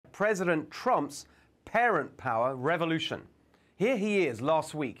President Trump's parent power revolution. Here he is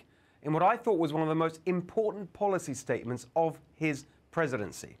last week in what I thought was one of the most important policy statements of his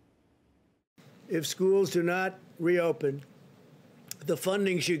presidency. If schools do not reopen, the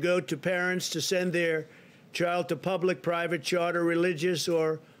funding should go to parents to send their child to public, private, charter, religious,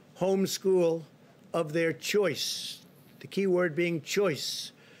 or homeschool of their choice. The key word being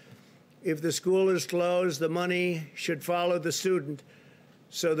choice. If the school is closed, the money should follow the student,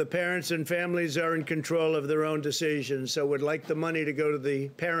 so the parents and families are in control of their own decisions. So would like the money to go to the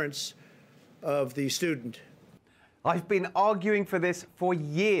parents of the student. I've been arguing for this for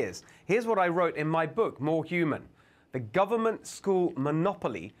years. Here's what I wrote in my book, More Human. The government school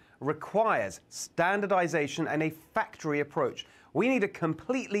monopoly requires standardization and a factory approach. We need a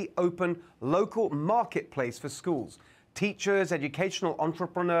completely open local marketplace for schools. Teachers, educational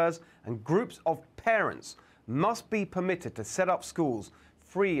entrepreneurs, and groups of parents must be permitted to set up schools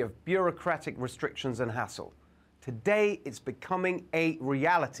free of bureaucratic restrictions and hassle. Today, it's becoming a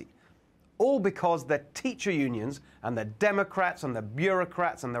reality. All because the teacher unions and the Democrats and the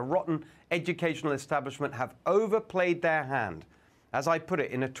bureaucrats and the rotten educational establishment have overplayed their hand. As I put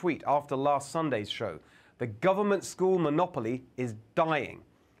it in a tweet after last Sunday's show, the government school monopoly is dying.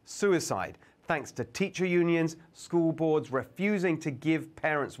 Suicide, thanks to teacher unions, school boards refusing to give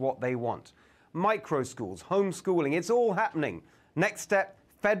parents what they want. Micro schools, homeschooling, it's all happening. Next step,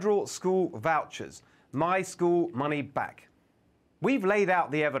 federal school vouchers. My school money back. We've laid out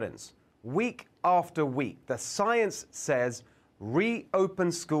the evidence. Week after week, the science says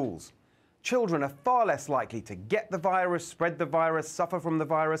reopen schools. Children are far less likely to get the virus, spread the virus, suffer from the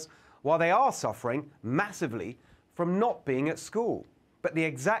virus, while they are suffering massively from not being at school. But the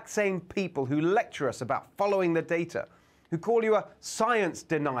exact same people who lecture us about following the data, who call you a science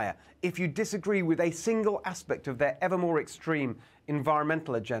denier if you disagree with a single aspect of their ever more extreme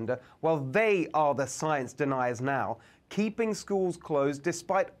environmental agenda, well, they are the science deniers now, keeping schools closed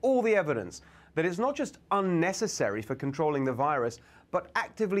despite all the evidence that it's not just unnecessary for controlling the virus, but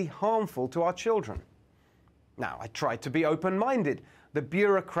actively harmful to our children. Now, I tried to be open-minded. The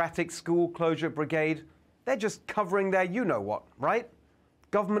bureaucratic school closure brigade, they're just covering their you-know-what, right?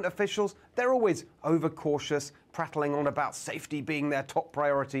 Government officials, they're always overcautious, prattling on about safety being their top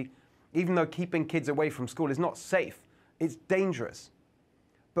priority, even though keeping kids away from school is not safe, it's dangerous.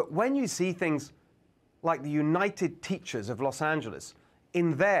 But when you see things like the United Teachers of Los Angeles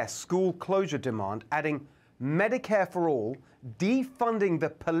in their school closure demand, adding Medicare for all, defunding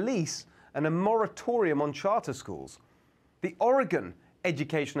the police, and a moratorium on charter schools. The Oregon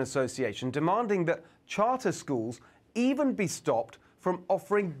Education Association demanding that charter schools even be stopped from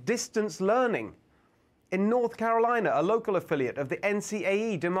offering distance learning. In North Carolina, a local affiliate of the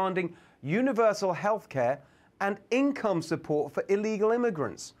NCAE demanding universal health care and income support for illegal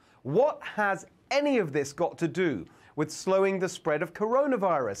immigrants. What has any of this got to do with slowing the spread of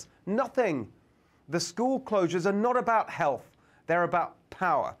coronavirus? Nothing. The school closures are not about health. They're about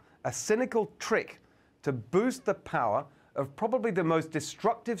power, a cynical trick to boost the power of probably the most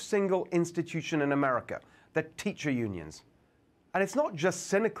destructive single institution in America, the teacher unions. And it's not just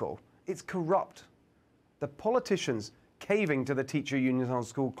cynical, it's corrupt. The politicians caving to the teacher unions on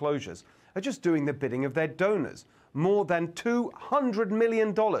school closures are just doing the bidding of their donors. More than $200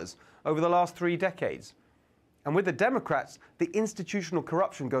 million over the last 3 decades. And with the Democrats, the institutional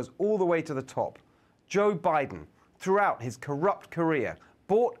corruption goes all the way to the top. Joe Biden, throughout his corrupt career,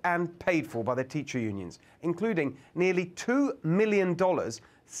 bought and paid for by the teacher unions, including nearly $2 million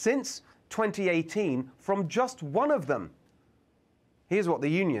since 2018 from just one of them. Here's what the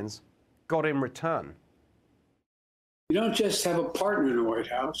unions got in return. You don't just have a partner in the White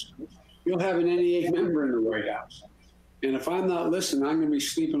House. You'll have an NEA member in the White House. And if I'm not listening, I'm going to be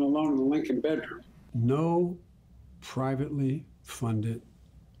sleeping alone in the Lincoln bedroom. No privately funded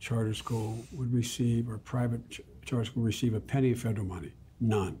charter school would receive, or private charter school receive, a penny of federal money.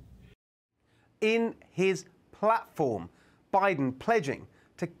 None. In his platform, Biden pledging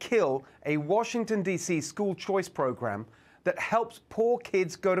to kill a Washington, D.C. school choice program that helps poor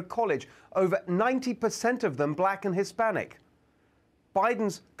kids go to college, over 90% of them Black and Hispanic.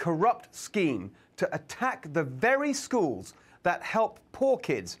 Biden's corrupt scheme to attack the very schools that help poor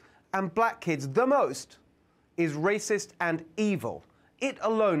kids and Black kids the most is racist and evil. It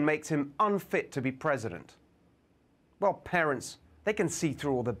alone makes him unfit to be president. Well, parents, they can see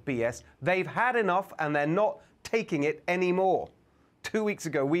through all the BS. They've had enough and they're not taking it anymore. 2 weeks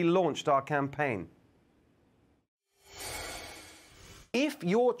ago, we launched our campaign. If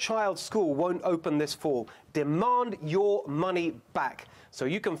your child's school won't open this fall, demand your money back. so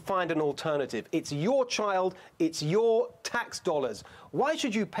you can find an alternative. It's your child, it's your tax dollars. Why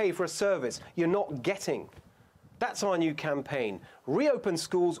should you pay for a service you're not getting? That's our new campaign. Reopen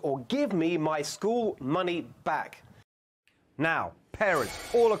schools or give me my school money back. Now, parents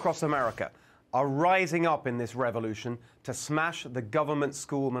all across America are rising up in this revolution to smash the government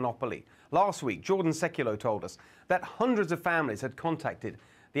school monopoly. Last week, Jordan Seculo told us that hundreds of families had contacted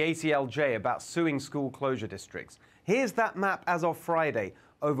the ACLJ about suing school closure districts. Here's that map as of Friday.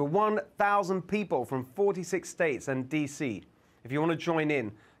 Over 1,000 people from 46 states and D.C. If you want to join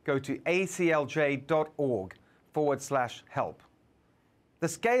in, go to aclj.org/help. The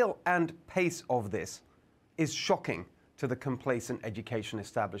scale and pace of this is shocking to the complacent education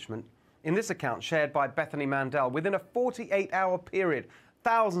establishment. In this account shared by Bethany Mandel, within a 48-hour period,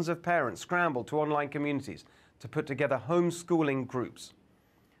 thousands of parents scrambled to online communities to put together homeschooling groups.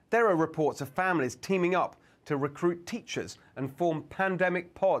 There are reports of families teaming up to recruit teachers and form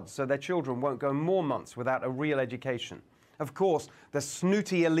pandemic pods so their children won't go more months without a real education. Of course, the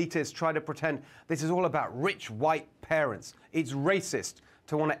snooty elitists try to pretend this is all about rich white parents. It's racist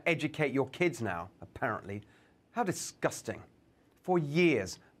to want to educate your kids now, apparently. How disgusting. For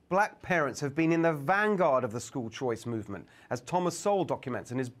years, black parents have been in the vanguard of the school choice movement, as Thomas Sowell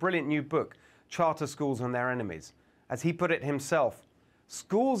documents in his brilliant new book, Charter Schools and Their Enemies. As he put it himself,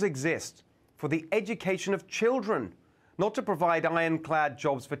 schools exist for the education of children, not to provide ironclad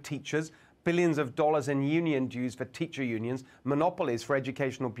jobs for teachers, billions of dollars in union dues for teacher unions, monopolies for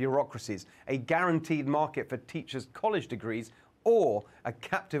educational bureaucracies, a guaranteed market for teachers' college degrees, or a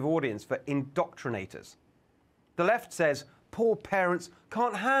captive audience for indoctrinators. The left says poor parents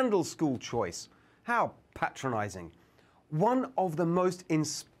can't handle school choice. How patronizing. One of the most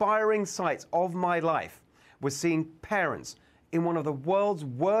inspiring sights of my life was seeing parents in one of the world's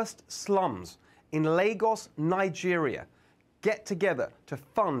worst slums in Lagos, Nigeria, get together to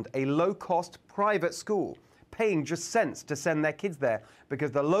fund a low-cost private school, paying just cents to send their kids there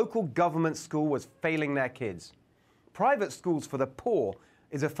because the local government school was failing their kids. Private schools for the poor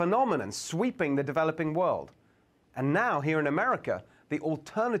is a phenomenon sweeping the developing world. And now, here in America, the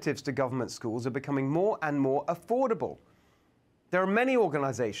alternatives to government schools are becoming more and more affordable. There are many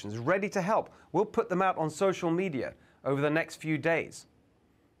organizations ready to help. We'll put them out on social media over the next few days.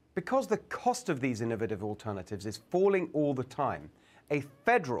 Because the cost of these innovative alternatives is falling all the time, a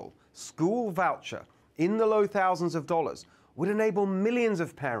federal school voucher in the low thousands of dollars would enable millions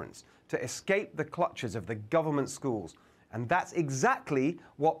of parents to escape the clutches of the government schools. And that's exactly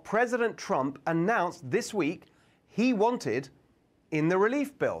what President Trump announced this week he wanted in the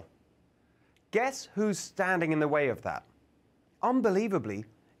relief bill. Guess who's standing in the way of that? Unbelievably,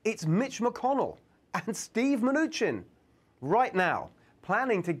 it's Mitch McConnell and Steve Mnuchin. Right now,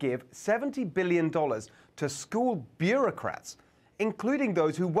 planning to give $70 billion to school bureaucrats, including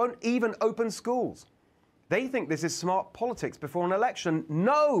those who won't even open schools. They think this is smart politics before an election.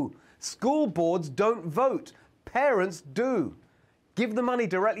 No! School boards don't vote. Parents do. Give the money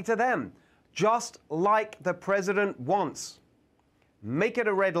directly to them, just like the president wants. Make it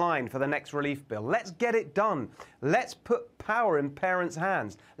a red line for the next relief bill. Let's get it done. Let's put power in parents'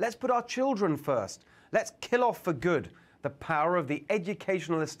 hands. Let's put our children first. Let's kill off for good the power of the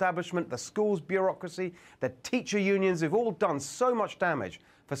educational establishment, the schools bureaucracy, the teacher unions who've all done so much damage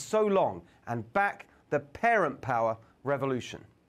for so long, and back the parent power revolution.